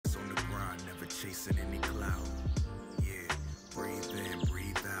chasing any cloud. Yeah, breathe in,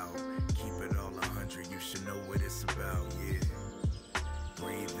 breathe out. Keep it all 100, you should know what it's about. Yeah,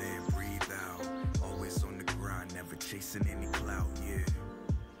 breathe in, breathe out. Always on the grind, never chasing any clout. Yeah,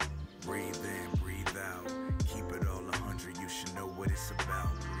 breathe in, breathe out. Keep it all 100, you should know what it's about.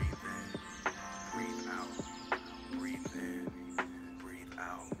 Breathe in, breathe out. Breathe in, breathe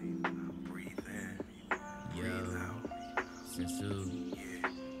out. Breathe in, breathe out. Sensu. Yeah,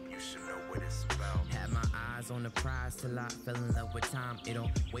 you should know what it's about. Had my eyes on the prize till I fell in love with time. It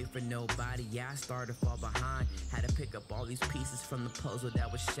don't wait for nobody, yeah, I started to fall behind. Had to pick up all these pieces from the puzzle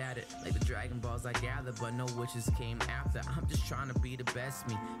that was shattered. Like the Dragon Balls I gathered, but no wishes came after. I'm just trying to be the best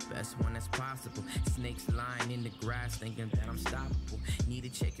me, best one that's possible. Snakes lying in the grass thinking that I'm stoppable. Need to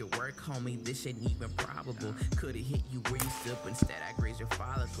check your work, homie, this ain't even probable. Could've hit you where you stood, but instead I grazed your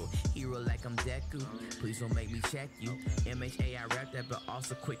follicle. Hero like I'm Deku, please don't make me check you. MHA, I rap that, but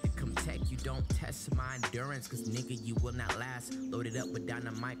also quick to come tech you. Don't test my endurance, cause nigga, you will not last. Loaded up with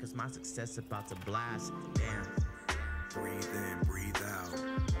dynamite, cause my success about to blast. Damn. Breathe in, breathe out.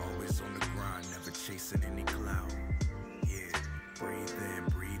 Always on the grind, never chasing any clout. Yeah, breathe in,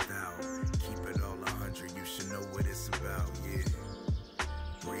 breathe out. Keep it all 100, you should know what it's about. Yeah,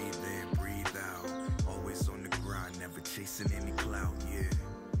 breathe in, breathe out. Always on the grind, never chasing any clout. Yeah,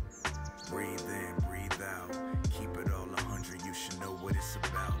 breathe in, breathe out. Keep it all 100, you should know what it's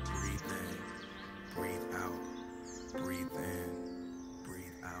about. Breathe in, breathe out. Breathe in,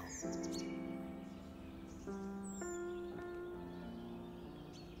 breathe out.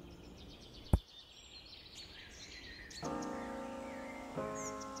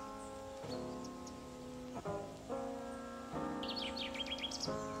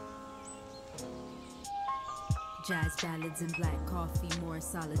 Jazz ballads and black coffee, more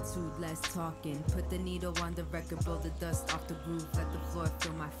solitude, less talking. Put the needle on the record, blow the dust off the groove, let the floor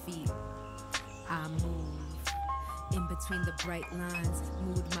feel my feet. I move in between the bright lines,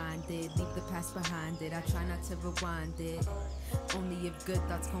 mood-minded, leave the past behind it. I try not to rewind it, only if good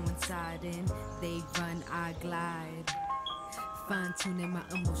thoughts coinciding. They run, I glide. Fine-tuning my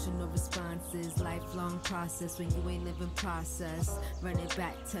emotional responses. Lifelong process when you ain't living process. Run it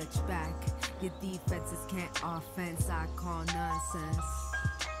back, touch back. Your defenses can't offense, I call nonsense.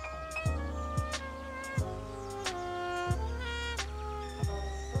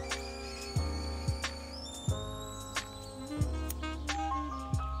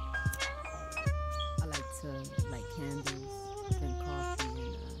 I like to light candles, drink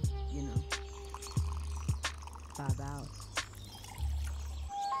coffee, and, vibe out.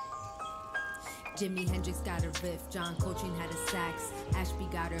 Jimi Hendrix got a riff, John Coltrane had a sax, Ashby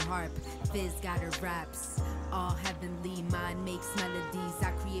got her harp, Fizz got her raps. All heavenly, mind makes melodies,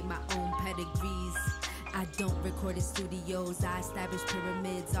 I create my own pedigrees. I don't record in studios, I establish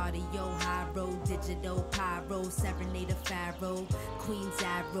pyramids, audio, high road, digital, pyro, serenade a pharaoh, Queen's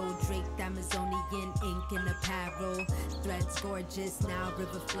arrow, Drake, Amazonian ink in apparel, threads gorgeous, now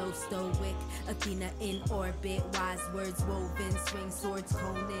river flow stoic, Athena in orbit, wise words woven, swing swords,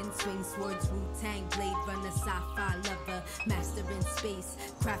 Conan, swing swords, Wu-Tang, Blade Runner, sci-fi lover, master in space,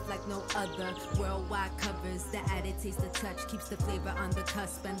 craft like no other, worldwide covers, the added taste, the touch, keeps the flavor on the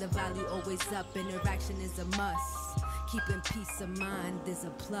cusp, and the value always up, interaction is a must. Keeping peace of mind is a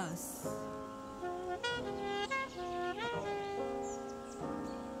plus.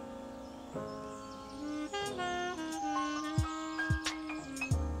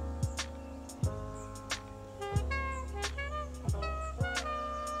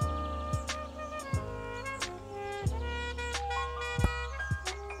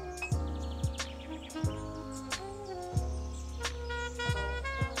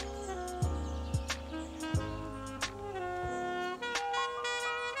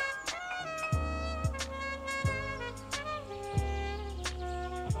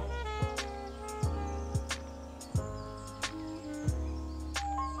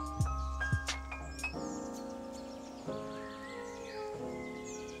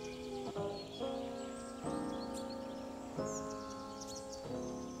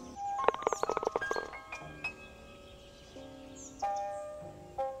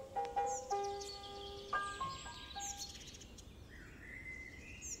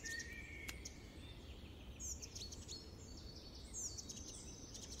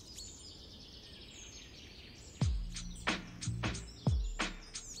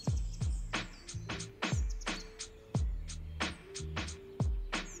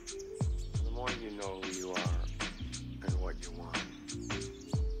 know who you are and what you want,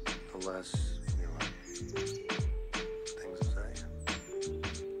 the less you let things affect you.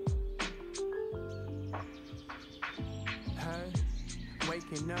 Hey,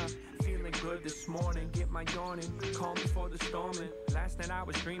 waking up, feeling feeling good this morning. Get my yawning, calm before the storming. Last night I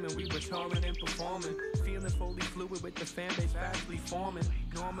was dreaming we were touring and performing. Feeling fully fluid with the fan base fastly forming.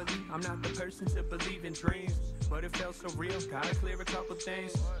 Normally, I'm not the person to believe in dreams, but it felt so real, gotta clear a couple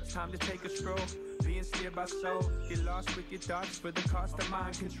things. It's time to take a stroll, being steered by soul. Get lost with your thoughts for the cost of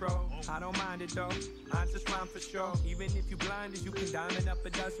mind control. I don't mind it though, I just rhyme for sure. Even if you blinded, you can diamond up a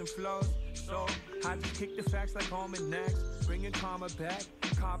dozen flows. So, I just kick the facts like almanacs, bringing karma back,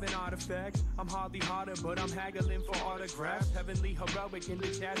 carving artifacts. I'm hardly harder, but I'm haggling for autographs. Heavenly heroic in the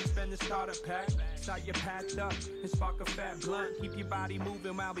jazz, spend the starter pack. Start your path up and spark a fat blunt. Keep your body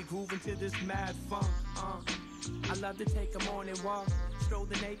moving while we grooving to this mad funk. I love to take a morning walk, stroll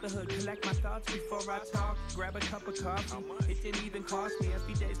the neighborhood, collect my thoughts before I talk. Grab a cup of coffee, it didn't even cost me.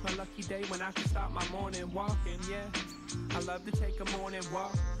 Every day's my lucky day when I can start my morning walking, yeah. I love to take a morning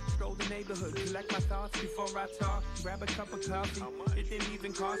walk, stroll the neighborhood, collect my thoughts before I talk. Grab a cup of coffee, it didn't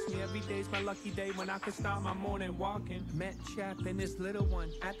even cost me. Every day's my lucky day when I can start my morning walking. Met Chap and this little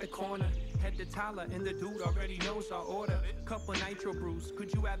one at the corner. Head to Tyler and the dude already knows our order. Couple nitro brews,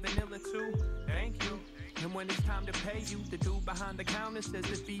 could you have vanilla too? Thank you. And when it's time to pay you, the dude behind the counter says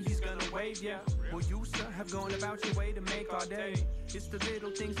the fee he's gonna waive, yeah. Well, you, sir, have gone about your way to make our day. It's the little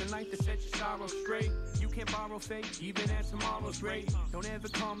things in life that set your sorrow straight. You can't borrow faith, even at tomorrow's rate. Don't ever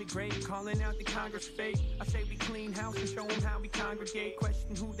call me great, calling out the Congress fake. I say we clean house and show them how we congregate.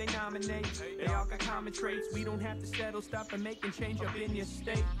 Question who they nominate, they all got common traits. We don't have to settle stuff and make them change up in your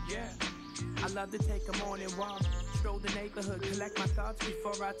state, yeah. I love to take a morning walk, stroll the neighborhood, collect my thoughts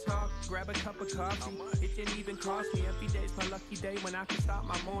before I talk. Grab a cup of coffee, it didn't even cost me. Every day's my lucky day when I can start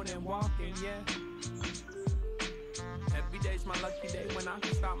my morning walking, yeah. Every day's my lucky day when I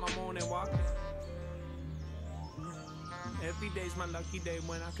can start my morning walking. Every day's my lucky day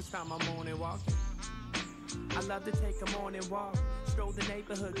when I can start my morning walking. I love to take a morning walk, stroll the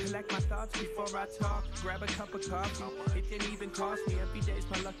neighborhood, collect my thoughts before I talk. Grab a cup of coffee, it didn't even cost me. Every day's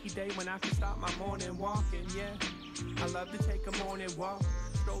my lucky day when I can start my morning walking, yeah. I love to take a morning walk,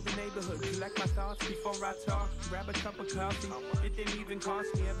 stroll the neighborhood, collect my thoughts before I talk. Grab a cup of coffee, it didn't even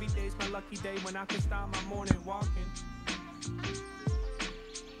cost me. Every day's my lucky day when I can start my morning walking.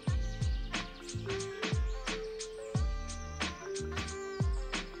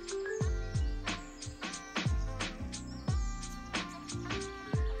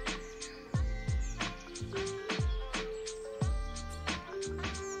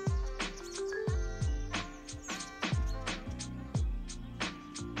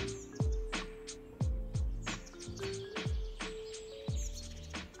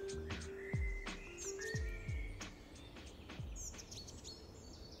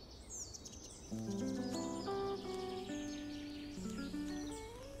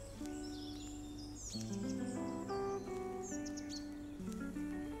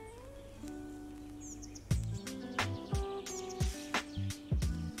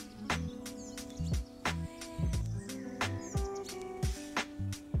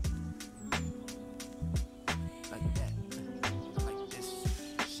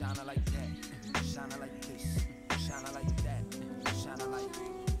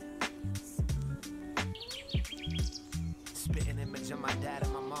 My dad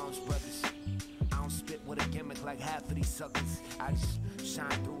and my mom's brothers. I don't spit with a gimmick like half of these suckers. I just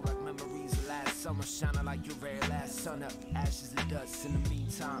shine through like memories of last summer, shining like your very last sun up. Ashes and dust in the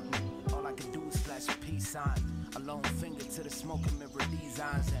meantime. All I can do is flash a peace sign. A lone finger to the smoke and mirror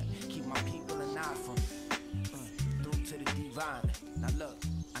designs that keep my people and I from through to the divine. Now look,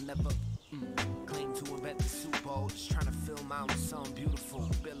 I never claim to invent the Super Bowl. Just trying to fill mine with something beautiful.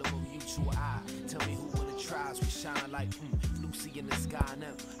 Billable mutual eye. Tell me who in the tribes we shining like Lucy in the sky and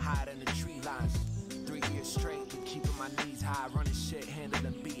them hide in the tree lines. 3 years straight, been keeping my knees high. Running shit,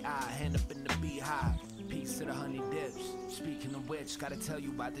 handling BI, hand up in the beehive. Peace to the honey dips. Speaking of which, gotta tell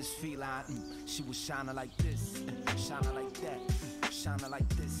you about this feline. She was shining like this, shining like that, shining like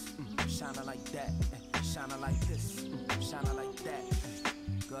this, shining like that, shining like this, shining like that.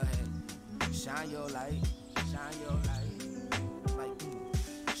 Go ahead, shine your light, like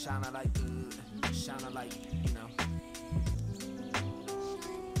shining like good, shining like, you know.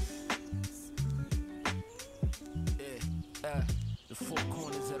 The four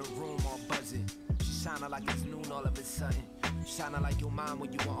corners of the room all buzzing. She shining like it's noon all of a sudden. Shining like your mom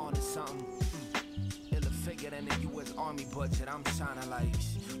when you were on to something. Illa figure than the U.S. Army budget. I'm shining like,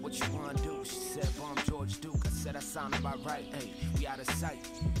 what you wanna do? She said, bomb George Duke. I said, that sound about right. Hey, we out of sight.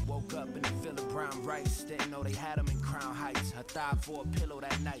 Woke up in the field of brown rice. Didn't know they had them in Crown Heights. Her thigh for a pillow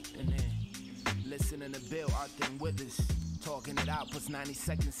that night. And then, listening to Bill, Arthur and Withers. Talking it out, puts 90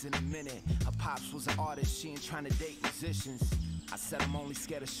 seconds in a minute. Her pops was an artist, she ain't trying to date musicians. I said I'm only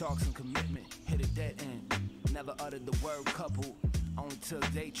scared of sharks and commitment. Hit a dead end. Never uttered the word couple. Only took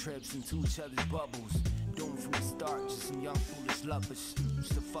day trips into each other's bubbles. Doomed from the start, just some young foolish lovers.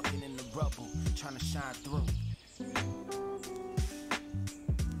 Still fucking in the rubble, trying to shine through.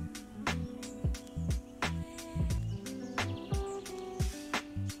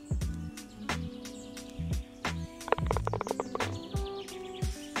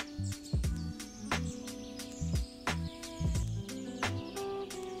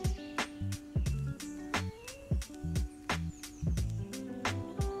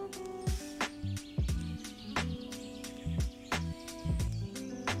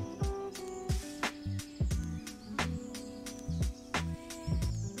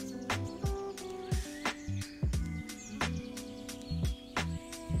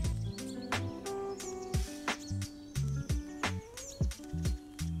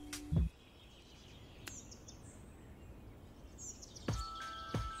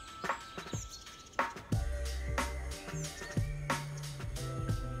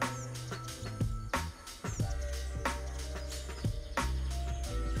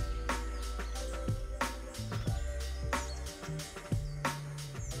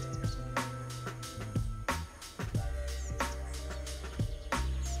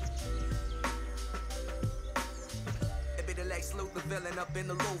 Salute the villain up in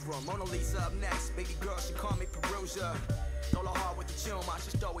the Louvre. Mona Lisa up next. Baby girl, she call me Perusia. Roll her hard with the chum, I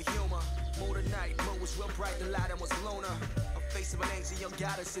should start with humor. Mood of night, moon was real bright, the light and was lunar. A face of an angel, young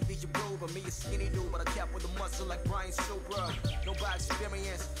goddess, and be your rover. Me a skinny dude, but I kept with a muscle like Brian Supra. No by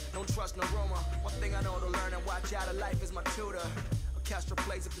experience, don't trust no rumor. One thing I know to learn and watch out of life is my tutor. Orchestra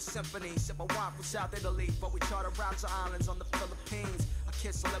plays up the symphony. Sip a wine from South Italy, but we charter routes to islands on the Philippines. I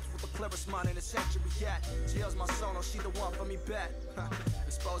kiss her lips with the clearest mind in the century yet. She heals my soul, no, she the one for me bet.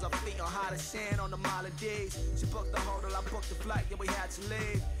 Expose our feet on hot as sand on the Maldives. She booked the hotel, I booked the flight, yeah, we had to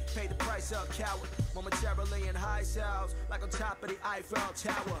leave. Paid the price up, coward. Momentarily in high cells, like on top of the Eiffel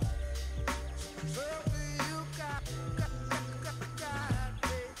Tower.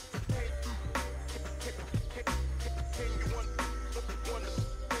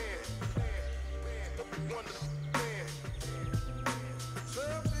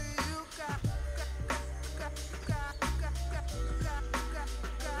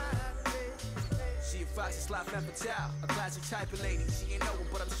 Foxy slap femme fatale, a classic type of lady. She ain't know it,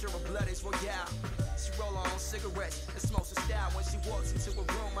 but I'm sure her blood is royale. She roll her own cigarettes and smokes her style. When she walks into a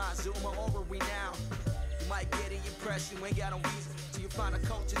room, I zoom her over renown. You might get an impression, we ain't got no reason till you find her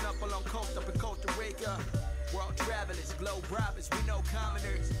coaching up along coast up in Costa Rica. World travelers, globe robbers, we know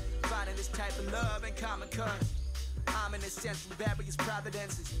commoners. Finding this type of love and common cause. I'm in a sense from various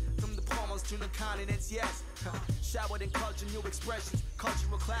providences. From the Pomos to the continents, yes. Showered in culture, new expressions,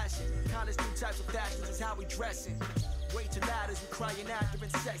 cultural clashing. Countless new types of fashions is how we dressing. Way too loud as we crying out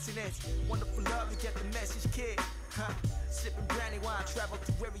during sexiness. Wonderful love to get the message, kid. Sipping brandy wine, travel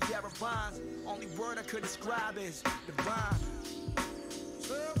through Riviera vines. Only word I could describe is divine.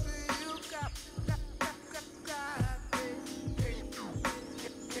 You got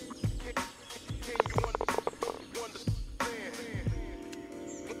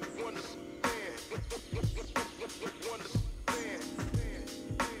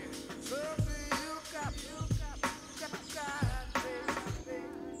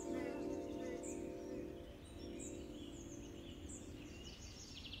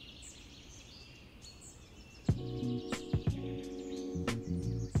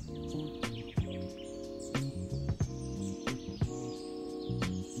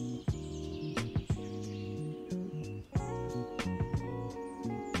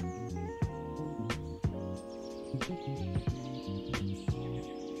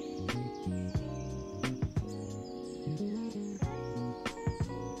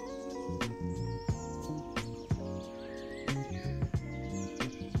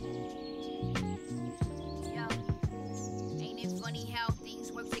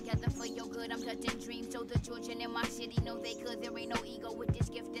I'm touching dreams, so the children in my city know they good. There ain't no ego with this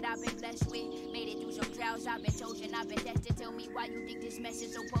gift that I've been blessed with. Made it through some trials, I've been chosen, I've been tested. Tell me why you think this mess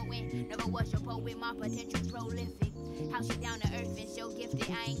is so potent. Never was a poet, my potential prolific. How she down to earth and so gifted.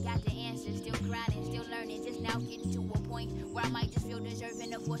 I ain't got the answers, still grinding, still learning. Just now getting to a point where I might just feel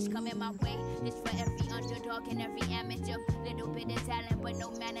deserving of what's coming my way. This for every underdog and every amateur. Little bit of talent, but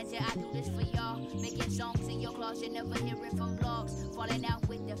no manager. I do this for y'all. Making songs in your closet, never hearing from blogs. Falling out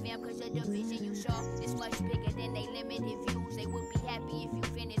with the fam cause of the vision you saw. It's much bigger than they limited views. They would be happy if you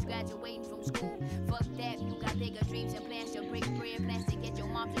finished graduating from school. Fuck that, you got bigger dreams and plans to break bread. Plans to get your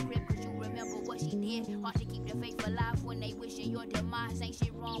mom's a grip cause you remember what she did. Hard to keep the faith alive when they wishing your demise. Ain't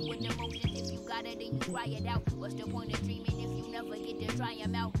shit wrong with emotions. If you got it, then you cry it out. What's the point of dreaming if you never never get to try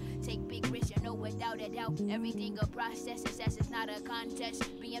them out. Take big risks, you know, without a doubt. Everything a process, success is not a contest.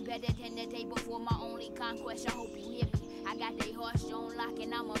 Being better than the day before my only conquest. I hope you hear me. I got they hearts on lock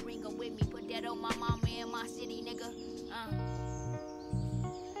and I'ma bring them with me. Put that on my mama and my city, nigga.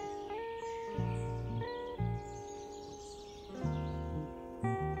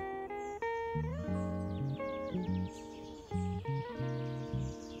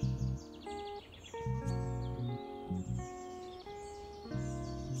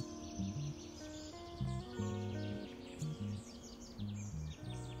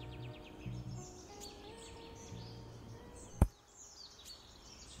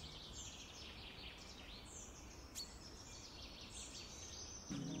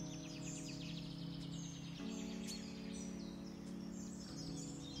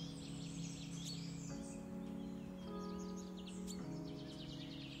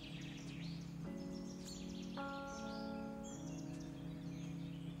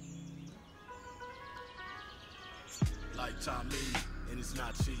 Lifetime me, and it's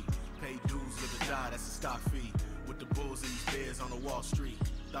not cheap. Pay dues, live or die, that's a stock fee. With the bulls and these bears on the Wall Street.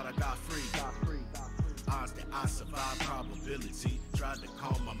 Thought I got free. Odds that I survive, probability. Tried to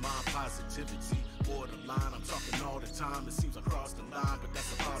calm my mind, positivity. Borderline, I'm talking all the time. It seems I crossed the line, but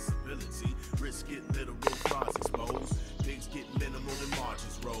that's a possibility. Risk getting literal, frauds exposed. Things get minimal and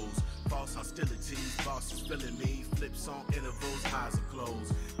margins rose. False hostilities, bosses feeling me. Flips on intervals, highs and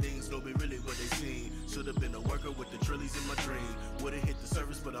close. Things don't be really what they seem. Should've been a worker with the trillies in my dream. Would've hit the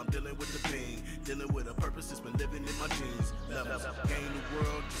surface, but I'm dealing with the pain. Dealing with a purpose that's been living in my genes. Levels, gain the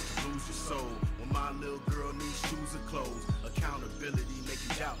world just to lose your soul. When my little girl needs shoes and clothes. Accountability,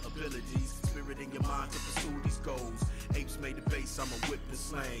 making doubt abilities. Spirit in your mind to pursue these goals. Apes made the base, I'm a whip and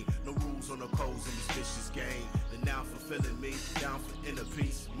slang. No rules or no codes in this vicious game. The now fulfilling me, down for inner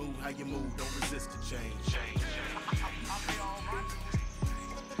peace. Move how you move, don't resist the change. I'll be alright.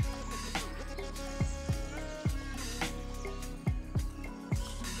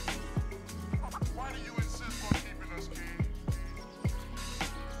 Why do you insist on keeping us king?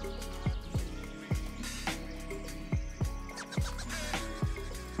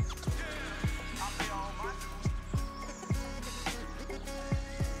 I'll be alright.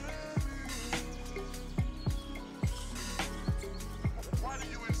 Why do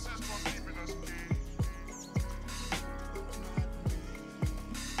you insist on keeping us king?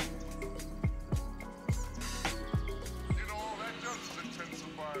 You know, all that does is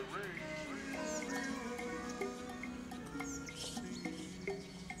intensify rage.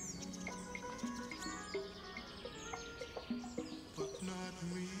 But not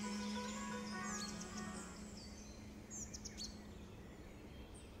me.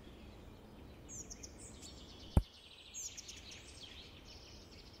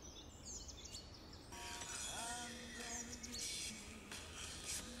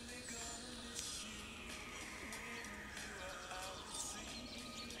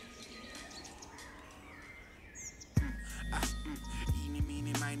 Eeny,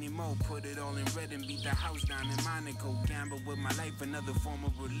 meeny, miny, mo. Put it all in red and beat the house down in Monaco. Gamble with my life, another form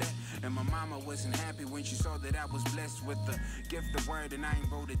of roulette. And my mama wasn't happy when she saw that I was blessed with the gift of word and I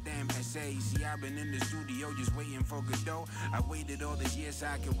ain't wrote a damn essay. See, I've been in the studio just waiting for Godot. I waited all this year so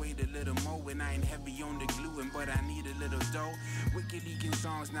I could wait a little more. And I ain't heavy on the gluing, but I need a little dough. Wicked leaking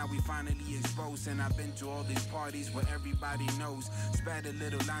songs, now we finally exposed. And I've been to all these parties where everybody knows. Spat a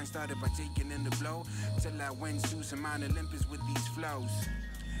little line, started partaking in the blow. Till I went to some Mount Olympus with these flows.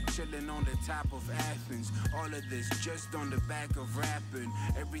 Chilling on the top of Athens. All of this just on the back of rapping.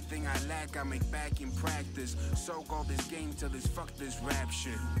 Everything I lack, I make back in practice. Soak all this game till it's fuck this rap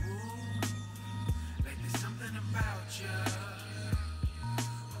shit. Like there's something about you.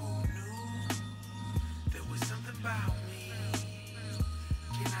 Who knew there was something about me?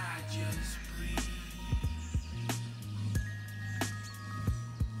 Can I just breathe?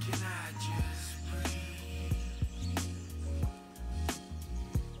 Can I just breathe?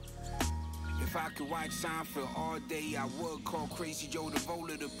 If I could watch Seinfeld all day, I would call Crazy Joe the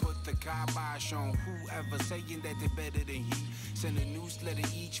Roller to put the kibosh on whoever saying that they're better than he. Send a newsletter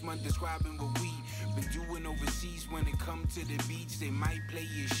each month describing what we been doing overseas. When it come to the beats, they might play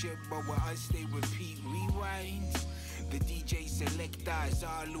your shit, but with us they repeat rewinds. The DJ selector is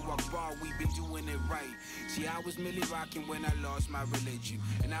Alu Akbar, we been doing it right. See, I was Millie rocking when I lost my religion.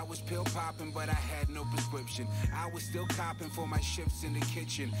 And I was pill popping, but I had no prescription. I was still copping for my shifts in the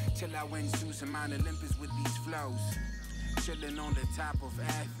kitchen. Till I went to some Mount Olympus with these flows. Chilling on the top of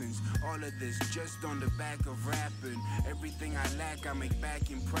Athens. All of this just on the back of rapping. Everything I lack, I make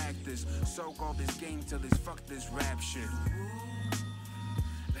back in practice. Soak all this game till it's fuck this rap shit. Ooh,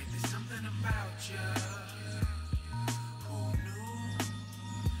 like there's something about you. Who knew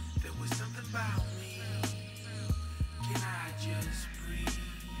about me? Can I just breathe?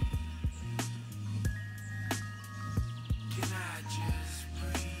 Can I just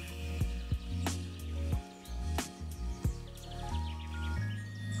breathe?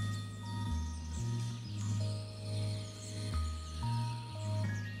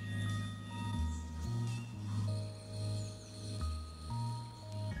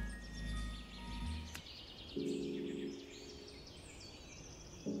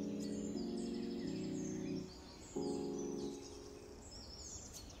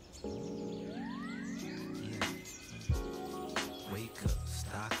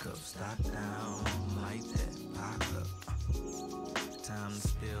 Stock down, like that, pop up. Time to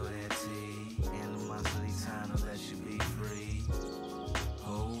spill that tea. Animosity, time to let you be free.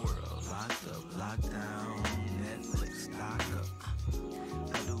 Whole world locked up, locked down. Netflix, stock up.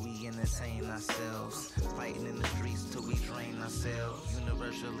 How do we entertain ourselves? Fighting in the streets till we drain ourselves.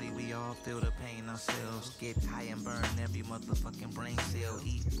 Universally, we all feel the pain ourselves. Get high and burn every motherfucking brain cell.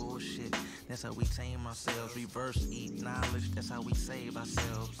 Eat bullshit, that's how we tame ourselves. Reverse eat knowledge, that's how we save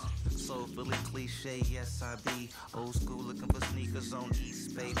ourselves. Soulfully cliche, yes I be. Old school looking for sneakers on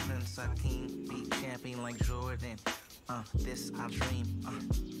East Bay. Prince Hakeem, beat champion like Jordan. This I dream.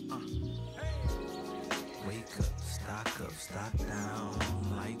 Wake up, stock down,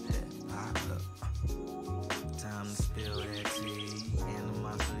 like that, pop up. Time to spill that tea.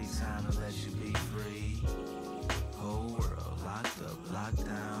 Animosity, time to let you be free. Whole world locked up, locked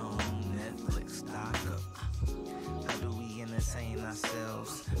down. Netflix, stock up. How do we entertain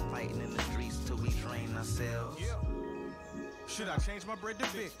ourselves? Fighting in the streets till we drain ourselves. Should I change my bread to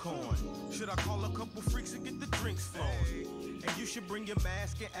Bitcoin? Should I call a couple freaks and get the drinks flowing? And you should bring your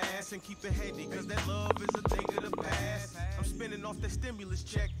mask and ass and keep it handy, cause that love is a thing of the past. I'm spending off that stimulus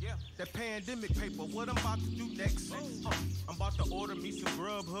check, that pandemic paper, what I'm about to do next. I'm about to order me some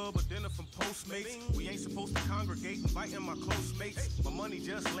Grubhub or dinner from Postmates. We ain't supposed to congregate, inviting my close mates. My money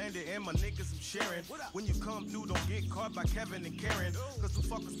just landed and my niggas I'm sharing. When you come through, don't get caught by Kevin and Karen, cause the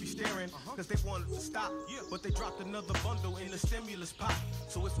fuckers be staring, cause they wanted to stop, but they dropped another bundle in the stimulus pot.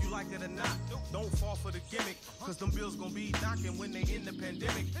 So if you like it or not, don't fall for the gimmick, cause them bills gon' be knocking when they in the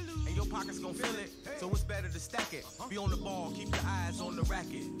pandemic, and your pockets gon' feel it, so it's better to stack it. Be on the ball, keep your eyes on the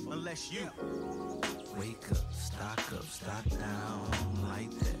racket, unless you wake up, stock down,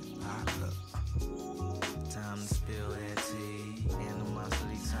 like that, pop up. Time to spill that tea.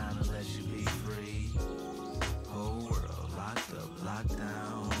 Animosity, time to let you be free. Whole world locked up, locked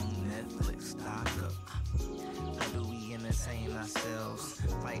down. Netflix, stock up. How do we entertain ourselves?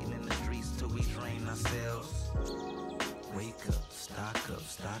 Fighting in the streets till we drain ourselves. Wake up, stock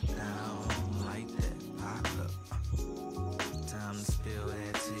down, like that, pop up. Time to spill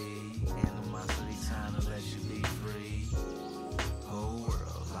that tea. Animosity, time to let you be free. Whole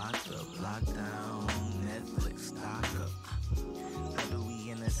world locked up, locked down. Netflix, stock up. How do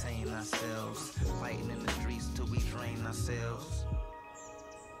we entertain ourselves? Fighting in the streets till we drain ourselves.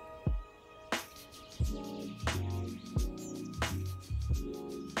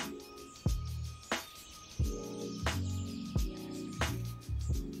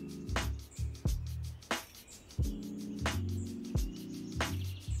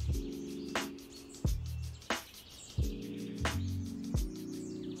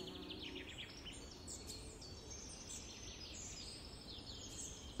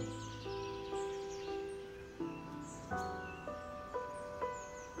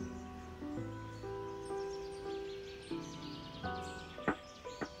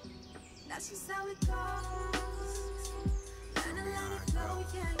 That's just how it goes. Learn to let it go,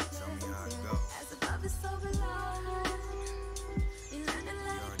 yeah. As above is so below. You learn to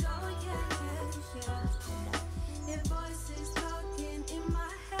let it go, yeah. Your voice is talking in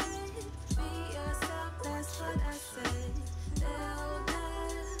my head. Be yourself, that's what I said. They'll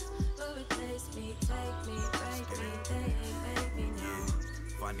never replace me, take me, break me, they ain't make me know.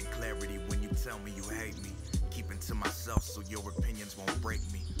 Finding clarity when you tell me you hate me. Keeping to myself so your opinions won't break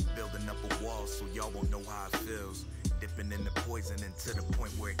me. Building up a wall so y'all won't know how it feels. Dipping in the poison and to the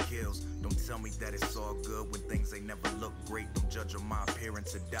point where it kills. Don't tell me that it's all good when things ain't never look great. Don't judge on my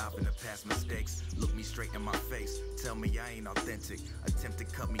appearance or dive into past mistakes. Look me straight in my face, tell me I ain't authentic. Attempt to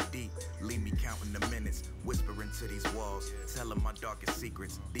cut me deep, leave me counting the minutes. Whispering to these walls, telling my darkest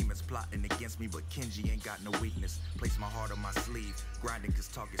secrets. Demons plotting against me, but Kenji ain't got no weakness. Place my heart on my sleeve, grinding cause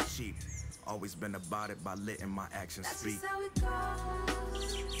talk is cheap. Always been about it by letting my actions speak. That's just how it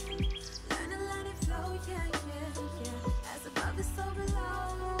goes. Learn to let it flow, yeah. As above is so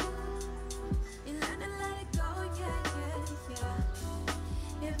below. You learn to let it go, yeah.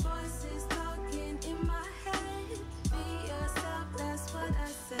 Your voice is talking in my head. Be yourself, that's what I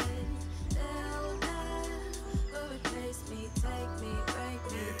said.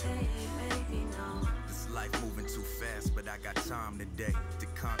 day to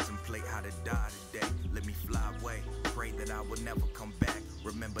contemplate how to die today. Let me fly away, pray that I will never come back.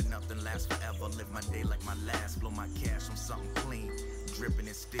 Remember nothing lasts forever, live my day like my last. Blow my cash on something clean, dripping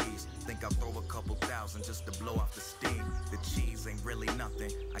in steez. Think I'll throw a couple thousand just to blow off the steam. The cheese ain't really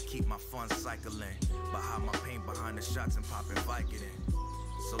nothing, I keep my funds cycling. But hide my pain behind the shots and popping Vicodin.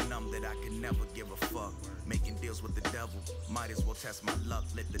 So numb that I can never give a fuck. Making deals with the devil, might as well test my luck.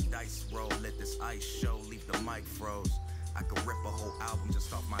 Let the dice roll, let this ice show, leave the mic froze. I could rip a whole album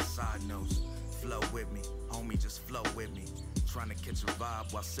just off my side notes. Flow with me, homie, just flow with me. Trying to catch a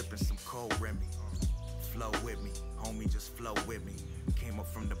vibe while sipping some cold Remy. Flow with me, homie, just flow with me. Came up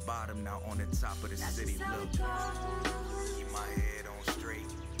from the bottom, now on the top of the city. Look, keep my head on straight.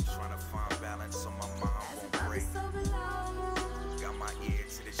 Trying to find balance so my mind won't break. Got my ear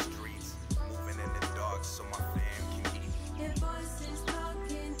to the streets, moving in the dark so my fam can eat. Your voice is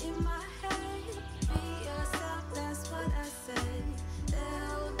talking in my head. Be yourself, that's what I say.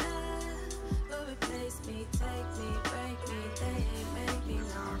 They'll never replace me, take me, break me, they ain't make me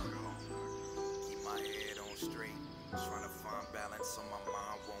know. Keep my head on straight, trying to find balance so my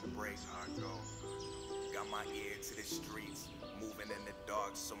mind won't break. I go. Got my ear to the streets, moving in the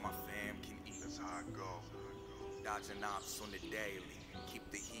dark so my fam can eat. That's how I go. Dodging ops on the daily, keep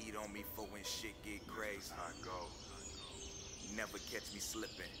the heat on me for when shit get crazy. I go. Never catch me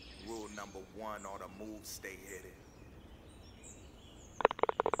slipping. Rule number one, all the moves stay hidden.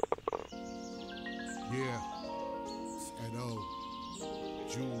 Yeah, it's N.O.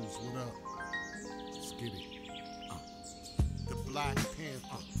 Jules, what up? Let's get it. The Black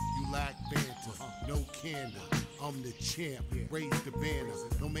Panther, you lack banter, no candor. I'm the champ, raise the banner,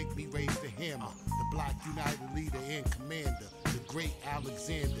 don't make me raise the hammer. The Black United leader and commander, the great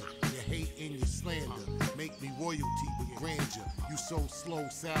Alexander. Your hate and your slander make me royalty with grandeur. You so slow,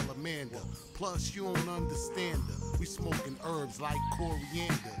 salamander. Plus you don't understand her. We smoking herbs like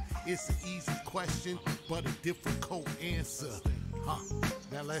coriander. It's an easy question, but a difficult answer.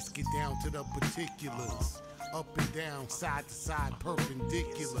 Now let's get down to the particulars. Up and down, side to side,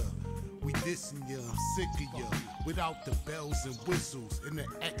 perpendicular. We dissing ya, I'm sick of ya. Without the bells and whistles and the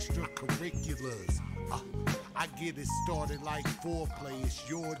extracurriculars. I get it started like foreplay, it's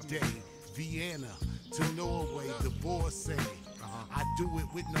your day. Vienna to Norway, divorcee. I do it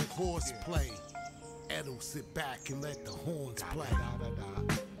with no horseplay. Edo, sit back and let the horns play.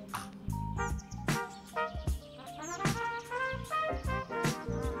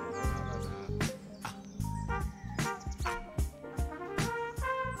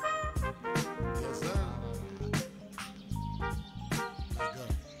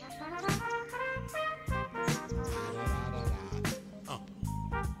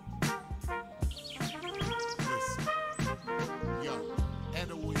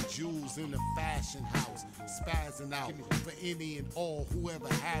 In the fashion house, spazzing out for any and all whoever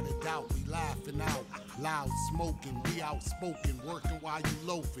had a doubt. We laughing out, loud smoking, we outspoken, working while you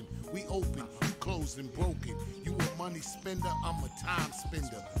loafing. We open, you closed and broken. You a money spender, I'm a time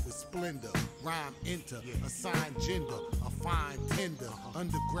spender with splendor. Rhyme enter, assigned gender, a fine tender.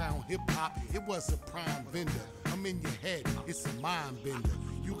 Underground hip hop, it was a prime vendor. I'm in your head, it's a mind bender.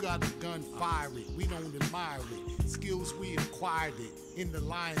 You got a gun, fire it, we don't admire it. Skills we acquired it in the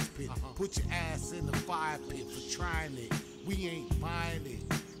lion's pit. Put your ass in the fire pit for trying it. We ain't buying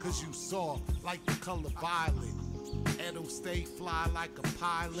it, cause you soft like the color violet. Edo stay fly like a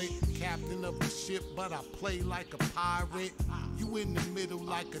pilot, captain of the ship, but I play like a pirate. You in the middle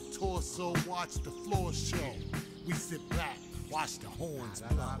like a torso, watch the floor show. We sit back, watch the horns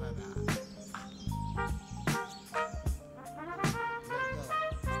blow.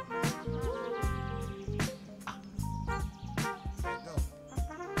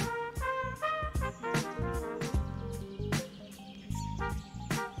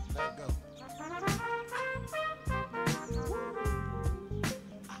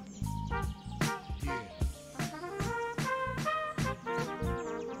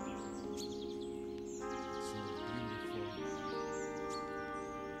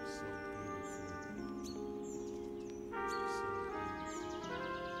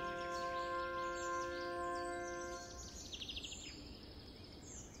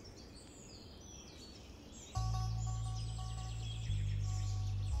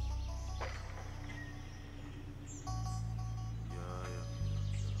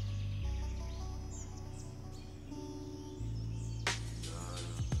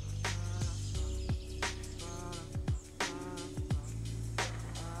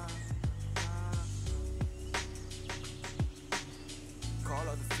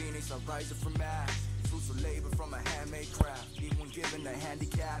 I'm rising from ash. Too produce a labor from a handmade craft. Even given a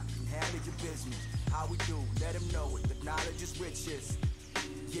handicap, you can handle your business. How we do, let him know it, the knowledge is riches.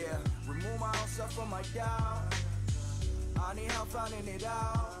 Yeah, remove my own self from my doubt. I need help finding it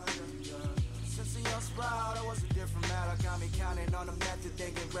out. Since a young sprout, I was a different matter. Got me counting on the method,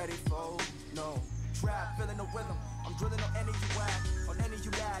 then get ready for no trap, feeling the rhythm. I'm drilling on any you whack, on any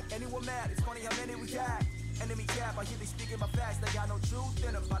you lag. Anyone mad, it's funny how many we got. Enemy cap, I hear they speaking my facts. They got no truth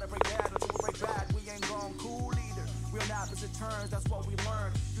in them, about to break bad, until we break bad. We ain't gone cool either. We on opposite turns, that's what we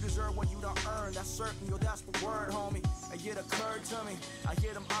learned. You deserve what you don't earn, that's certain, yo, that's the word, homie. And it occurred to me, I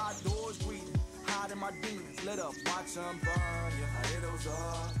hear them outdoors breathing. Hiding my demons, lit up, watch them burn, yeah. I hear those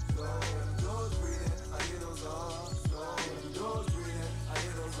doors breathing. I hear those doors breathing. I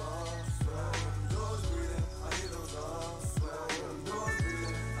hear those doors breathing. I hear those doors breathing.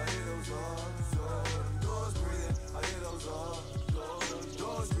 I hear those doors breathing. I hear those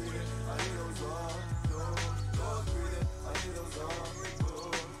doors breathing. I hear those doors breathing. I hear those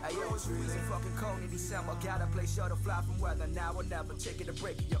Hey yo, it's freezing fucking cold in December. Gotta play shuttle, fly from weather. Now or never, taking a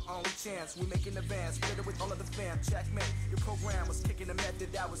break, your only chance. We making advance, split it with all of the fam. Checkmate, your program was kicking a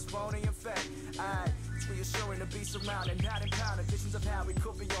method that was phony and fake. Aight, it's reassuring to be surrounded, not impounded. Visions of how we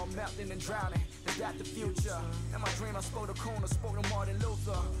could be all melting and drowning. Is that the future? In my dream, I spoke to Kuna, spoke to Martin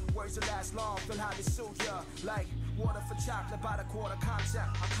Luther. Words that last long, feel how they suit ya. Like water for chocolate by the quarter,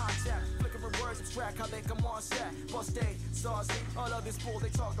 contact, flickering words abstract, how they come on set. Bust day, stars me, all of this bull they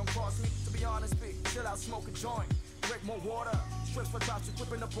talk don't cross me. To be honest, be chill out, smoke a joint, drink more water. Strips for drops, you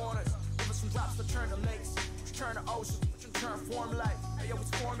whipping up on us. Rivers from drops to turn to lakes, turn to oceans, which in turn form life. Hey yo, it's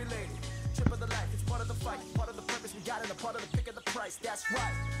formulated. Trip of the life, it's part of the fight, part of the purpose we got, and a part of the pick of the price. That's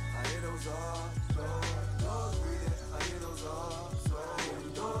right. I hear those doors breathing. I hear those doors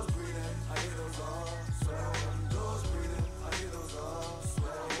breathing. I hear those doors breathing. I hear those doors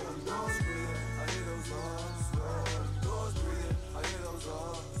breathing. I hear those doors breathing. I hear those doors breathing. I hear those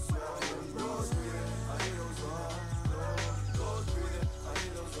doors breathing. I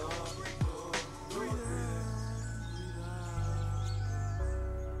hear those doors breathing.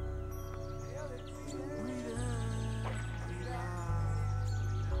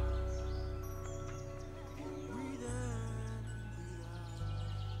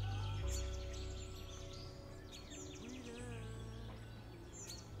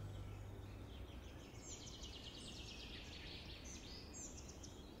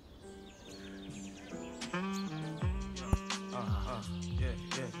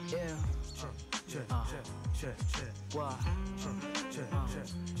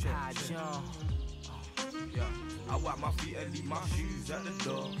 I wipe my feet and leave my shoes at the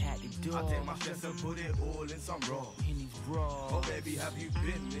door. I take my stress and put it all in some raw. Oh baby, have you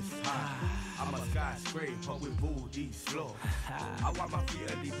been this high? I'm a skyscraper with all these floors. I wipe my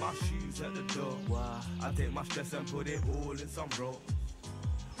feet and leave my shoes at the door. I take my stress and put it all in some raw.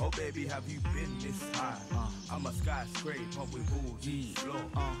 Oh baby, have you been this high? I'm a skyscraper with all these floors.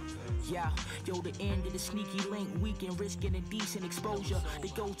 Yeah, yo, the end of the sneaky link, weekend risking indecent exposure. They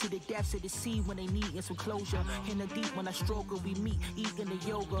go to the depths of the sea when they need some closure. In the deep when I stroke her, we meet, eating the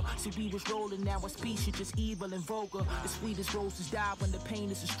yoga. See, we was rolling, now our speech is just evil and vulgar. The sweetest roses die when the pain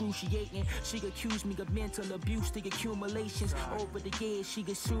is excruciating. She accused me of mental abuse, the accumulations. Over the years, she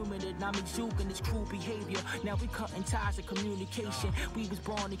assuming that I'm exuding this cruel behavior. Now we cutting ties of communication. We was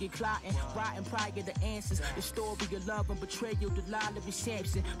born to get clotting, writing prior to answers. The story of love and betrayal, the lie of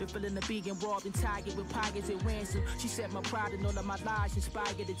Samson. The feeling of being robbed and tired with pockets at ransom. She said my pride and all of my lies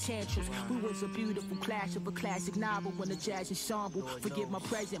inspired the tantrums. We was a beautiful clash of a classic novel when the jazz ensemble. Forget my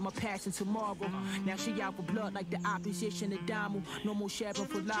present, my passion tomorrow. Now she out for blood like the opposition of Damo. No more sharing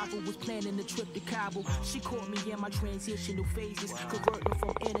for lava, was planning the trip to Cabo. She caught me in my transitional phases, converting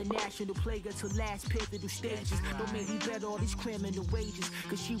from international player to last pivotal stages. Don't make me bet all these criminal wages,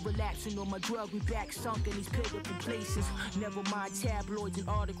 cause she relapsing on my drug, we back sunk in these pivotal places. Never mind tabloids and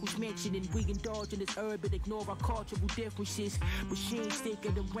articles mentioning we indulge in this urban, ignore our cultural differences. But she ain't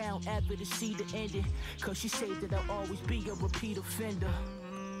sticking around ever to see the ending, cause she said that I'll always be a repeat offender.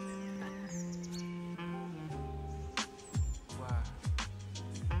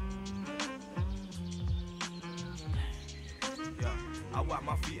 I wipe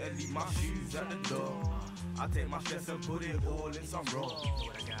my feet and leave my shoes at the door. I take my stress and put it all in some raw.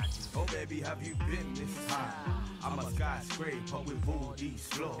 Oh baby, have you been this high? I'm a skyscraper with all these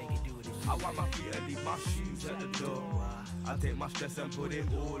floors. I wipe my feet and leave my shoes at the door. I take my stress and put it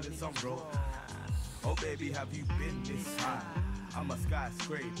all in some raw. Oh baby, have you been this high? I'm a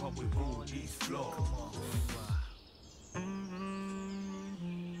skyscraper with all these floors.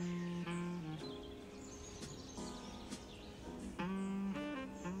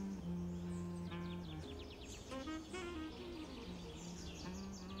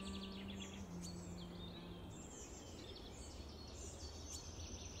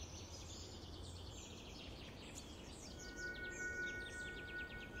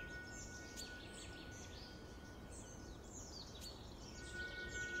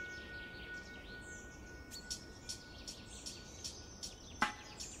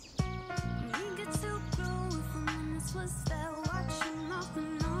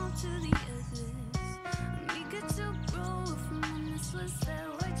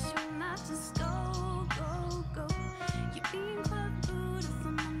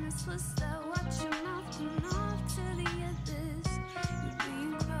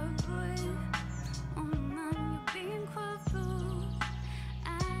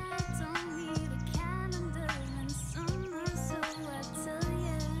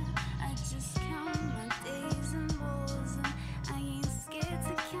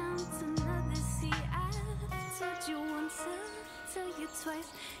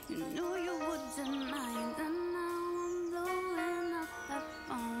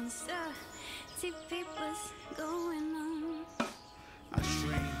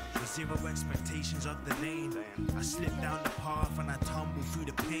 zero expectations of the lane. I slip down the path and I tumble through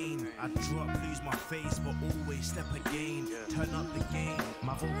the pain. I drop, lose my face, but always step again. Turn up the game,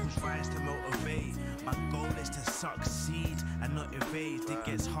 my vocals rise to motivate. My goal is to succeed and not evade. It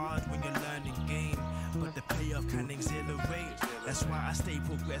gets hard when you're learning game, but the payoff can exhilarate. That's why I stay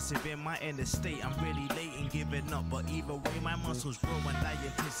progressive in my inner state. I'm really late in giving up, but either way my muscles grow and I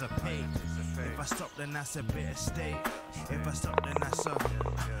anticipate. If I stop, then that's a bitter state. If I stop, then that's a...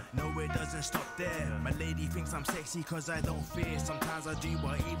 No, it doesn't stop there. My lady thinks I'm sexy cause I don't fear. Sometimes I do,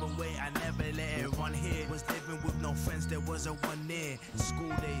 but either way I never let it run here. Was living with no friends, there wasn't one near.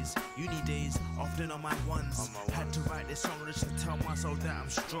 School days, uni days, often on my ones. Had to write this song just to tell myself that I'm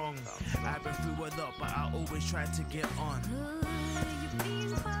strong. I've been through a lot, but I always try to get on. You're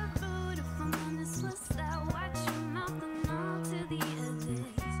being quite rude, if I'm honest, what's that? Watch your mouth and all to the others.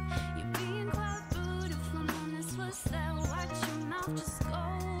 You're being quite rude, if I'm honest, what's that? Watch your mouth, just go,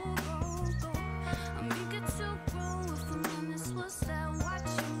 go, go. I'm eager to grow, if I'm honest, what's that?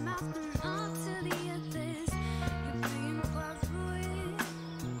 Watch your mouth and all to the others. You're being quite rude,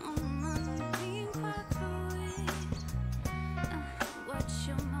 oh man, you're being quite rude. Watch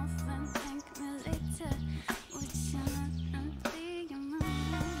your mouth and thank me later. Watch your mouth and be your man.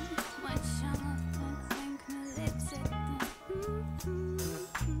 Watch your mouth and thank me later.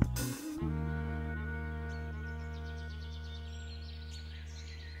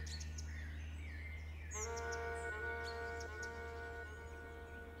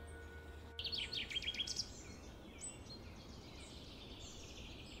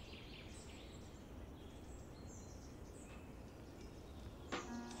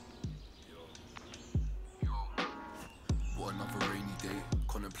 What another rainy day,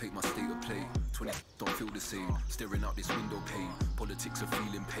 contemplate my state of play. 20 don't feel the same, staring out this window pane. Politics are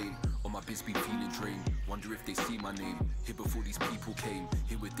feeling pain, on my biz be feeling drained. Wonder if they see my name, here before these people came.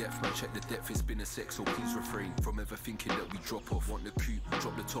 Here with depth, man, check the depth, it's been a sex, so please refrain from ever thinking that we drop off. Want the coup,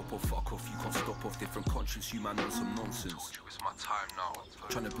 drop the top off, fuck off, you can't stop off. Different conscience, you man on some nonsense. Told you it's my time now,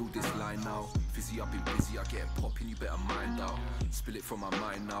 trying to build this line now. Fizzy, I've been busy, I get it popping, you better mind out. Spill it from my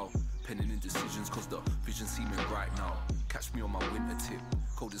mind now, penning indecisions cause the vision seeming right now. Catch me on my winter tip,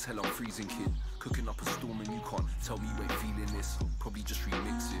 cold as hell I'm freezing kid. Cooking up a storm and you can't tell me you ain't feeling this. Probably just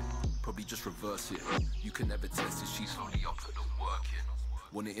remix it, probably just reverse it. You can never test it, she's slowly up at the work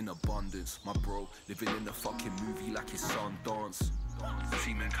in. Want it in abundance, my bro, living in a fucking movie like it's Sundance.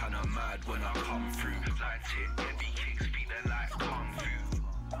 Seeming kinda mad when I come through. Light hit, heavy kicks, feeling like kung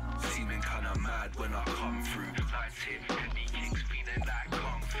fu. Seeming kinda mad when I come through. Light hit, heavy kicks, feeling like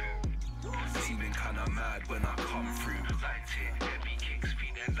kung fu. Seeming kinda mad when I come through. Light hit, heavy kicks,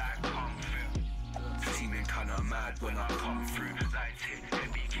 feeling like kung fu. Seeming kinda mad when I come through. Light hit,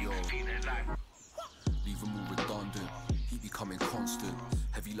 heavy kicks, feeling like. Leave them all redundant, heat becoming constant.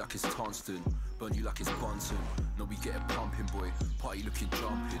 Heavy like it's tungsten, burn you like it's Bunsen. No, we get it pumping, boy, party looking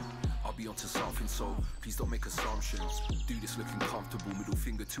jumping. I'll be onto something, so please don't make assumptions. Do this looking comfortable, middle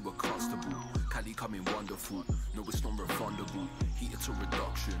finger to a constable. Cali coming wonderful, no it's not refundable. Heated to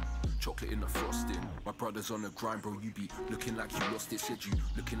reduction, chocolate in the frosting. My brother's on the grind, bro, you be looking like you lost it. Said you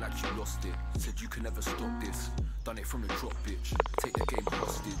looking like you lost it. Said you can never stop this. Done it from the drop, bitch. Take the game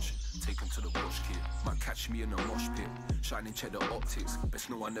hostage, take him to the wash kit. Might catch me in a mosh pit, shining cheddar optics.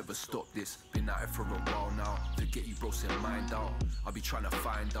 Best know I never stop this. Been at it for a while now. To get you bro, send mind out. I'll be trying to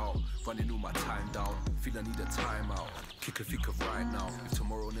find out, running all my time down. Feel I need a timeout. Kick a thicker right now. If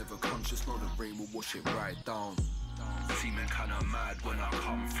tomorrow never comes, just know the rain will wash it right down. Seeming kinda mad when I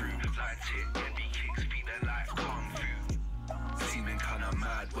come through. Light hit, heavy kicks, feeling like kung fu. Seeming kinda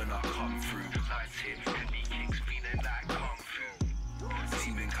mad when I come through. Light hit, heavy kicks, feeling like kung fu.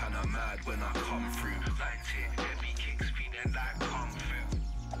 Seeming kinda mad when I come through. Light hit, heavy kicks, feeling like kung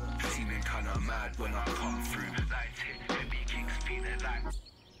fu. Seeming kinda mad when I come through. Light hit, heavy kicks, feeling like.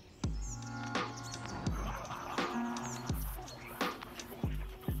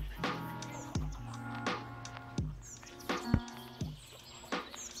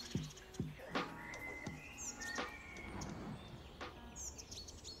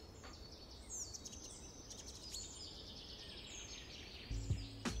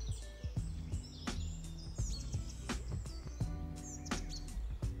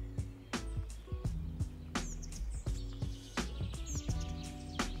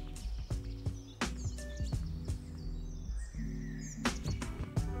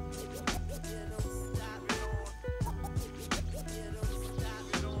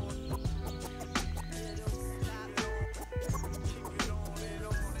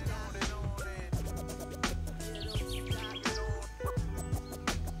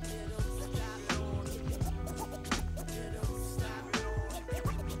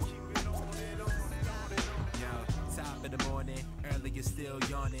 you're still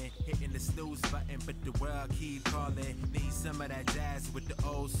yawning, hitting the snooze button, but the world keep calling. Need some of that jazz with the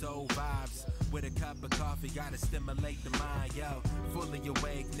old soul vibes. With a cup of coffee, gotta stimulate the mind, yo. Fully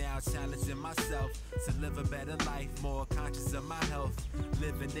awake now, challenging myself to live a better life, more conscious of my health.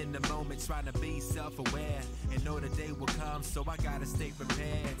 Living in the moment, trying to be self-aware, and know the day will come, so I gotta stay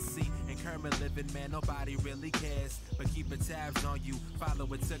prepared. See, in current living, man, nobody really cares, but keeping tabs on you, follow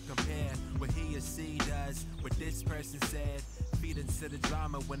it to compare what he or she does, what this person said. Feed into the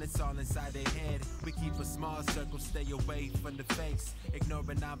drama when it's all inside their head. We keep a small circle, stay away from the fakes,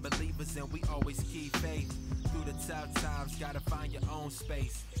 ignoring non-believers, and we always keep faith. Through the tough times, gotta find your own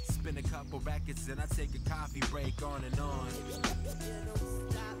space. Spin a couple records and I take a coffee break, on and on.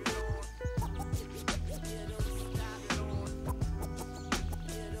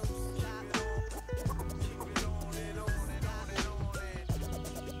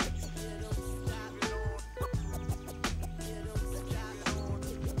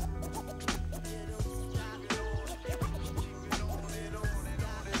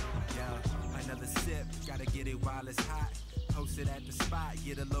 While it's hot, posted at the spot,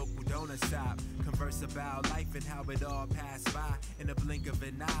 get a local donut shop. Converse about life and how it all passed by. In a blink of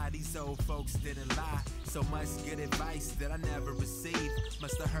an eye, these old folks didn't lie. So much good advice that I never received.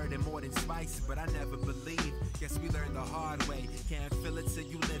 Must have heard it more than twice, but I never believed. Guess we learned the hard way. Can't feel it till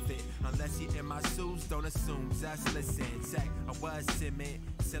you live it. Unless you're in my shoes, don't assume, just listen. Check, I was timid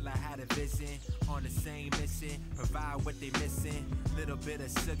till I had a vision. On the same mission, provide what they missing. Little bit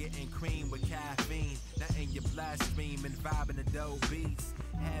of sugar and cream with caffeine. Now in your bloodstream and vibing the dope beats.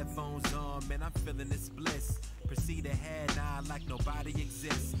 Headphones on, man, I'm feeling this bliss. Proceed ahead now like nobody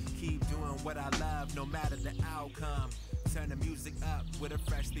exists. Keep doing what I love, no matter the outcome. Turn the music up with a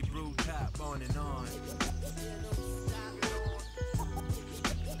freshly brewed cup, on and on.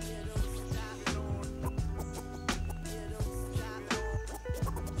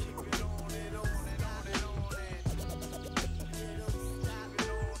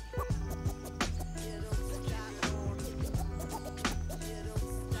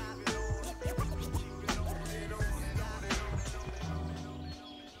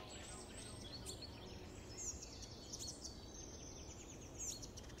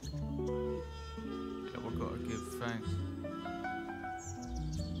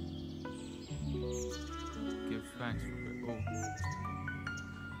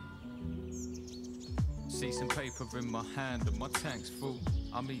 See some paper in my hand and my tank's full.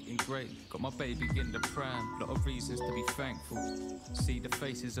 I'm eating great, got my baby in the pram. Lot of reasons to be thankful. See the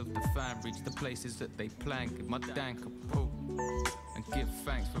faces of the fam reach the places that they plan. Give my dank a pull and give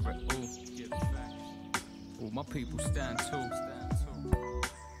thanks for it all. All my people stand tall.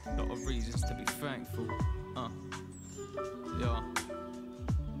 Lot of reasons to be thankful. Yeah.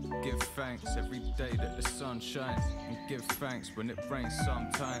 Give thanks every day that the sun shines, and give thanks when it rains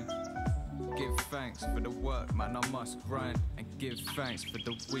sometimes. Give thanks for the work, man, I must grind. And give thanks for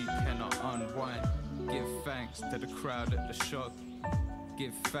the weekend I unwind. Give thanks to the crowd at the shop.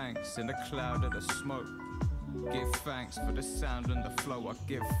 Give thanks in the cloud of the smoke. Give thanks for the sound and the flow. I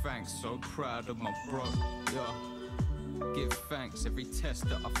give thanks, so proud of my bro, yeah. Give thanks every test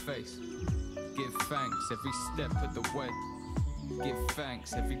that I face. Give thanks every step of the way. Give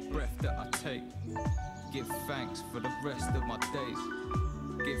thanks every breath that I take. Give thanks for the rest of my days.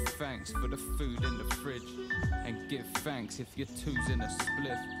 Give thanks for the food in the fridge. And give thanks if your two's in a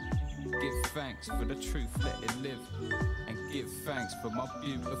spliff. Give thanks for the truth, let it live. And give thanks for my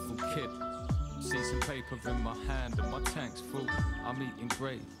beautiful kid. See some paper in my hand and my tank's full. I'm eating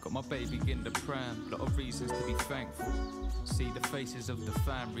great, got my baby in the pram. Lot of reasons to be thankful. See the faces of the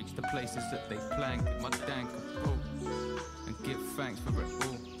fam reach the places that they plan. Give my dank a pull and give thanks for it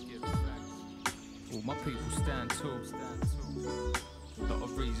all. All my people stand tall. Lot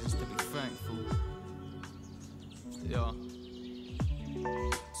of reasons to be thankful. Yeah.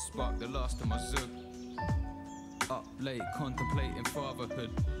 Spark the last of my zug. Up late contemplating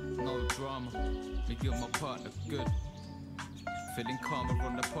fatherhood. No drama, me and my partner good. Feeling calmer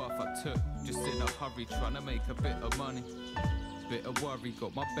on the path I took. Just in a hurry trying to make a bit of money. Bit of worry,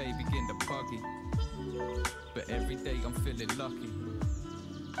 got my baby in the buggy. But every day I'm feeling lucky.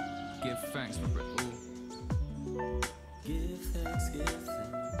 Give thanks for it all. Give thanks, give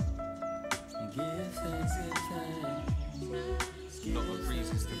thanks. Give thanks, give thanks. Lot of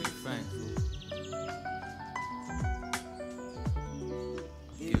reasons to be thankful.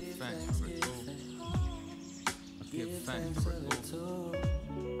 Give thanks for it all. Give thanks for it all.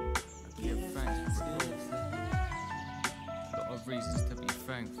 Give thanks for it all. Lot of reasons to be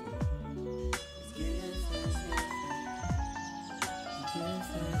thankful. Give thanks, give thanks. Give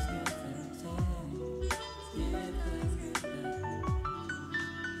thanks, give thanks. Give thanks, give thanks.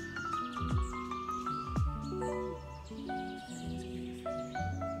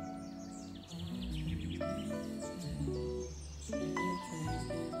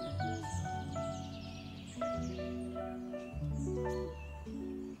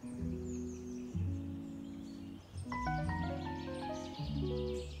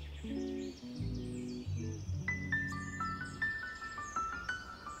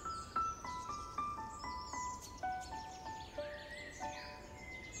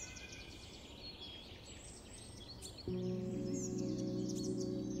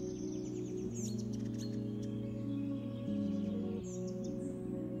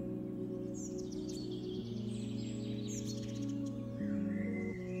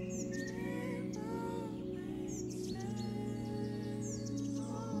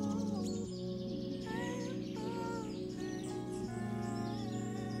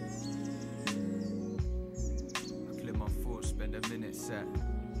 sat.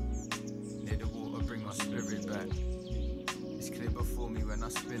 Near the water, bring my spirit back. It's clear before me when I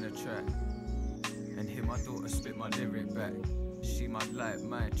spin a track. And hear my daughter spit my lyric back. She my light,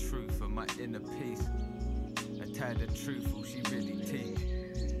 my truth, and my inner peace. A tad of truth, all she really teach.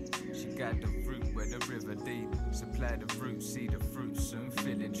 She got the root where the river deep. Supply the fruit, see the fruit, soon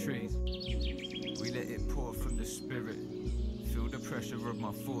filling trees. We let it pour from the spirit. Feel the pressure of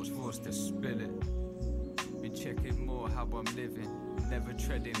my thoughts, forced to spill it. Been checking more how I'm living. Never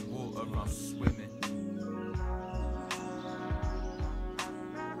treading water, I'm swimming.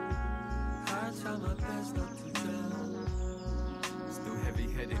 I try my best not to drown. Still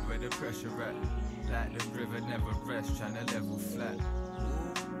heavy-headed where the pressure at. Like the river never rests, trying to level flat.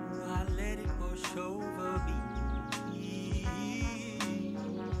 Ooh, I let it wash over me.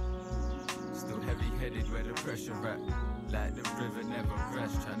 Still heavy-headed where the pressure at. Like the river never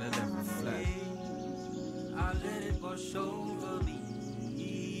rests, trying to level flat. I let it wash over me.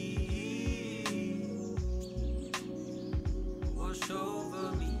 Wash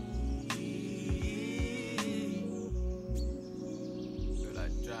over me. Feel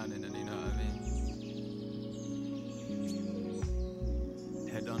like drowning, and you know what I mean?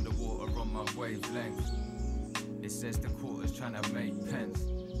 Head underwater on my wavelength. It says the quarter's trying to make pence.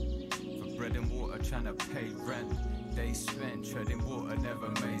 For bread and water trying to pay rent. They spent treading water never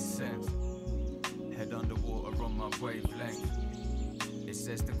made sense. Head underwater on my wavelength. It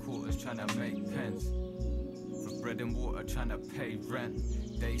says the quarter's trying to make pence. For bread and water trying to pay rent.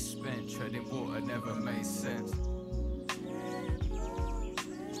 They spent treading water never made sense.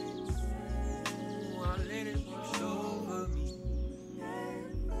 I let it wash over me.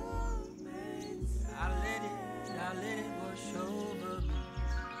 I let it wash over me.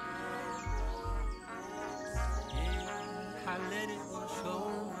 Yeah, I let it wash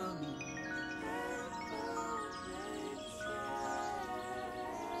over me.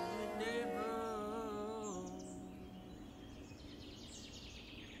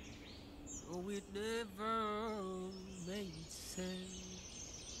 It never made sense.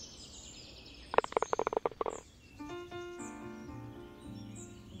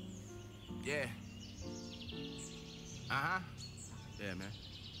 Yeah. Yeah, man.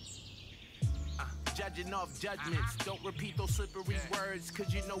 Judging off judgments. Don't repeat those slippery words,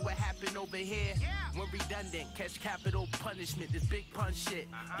 cause you know what happened over here. When redundant, catch capital punishment. This big pun shit.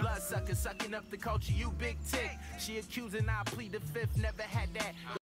 Blood sucker sucking up the culture, you big tick. She accusing, I plead the fifth, never had that.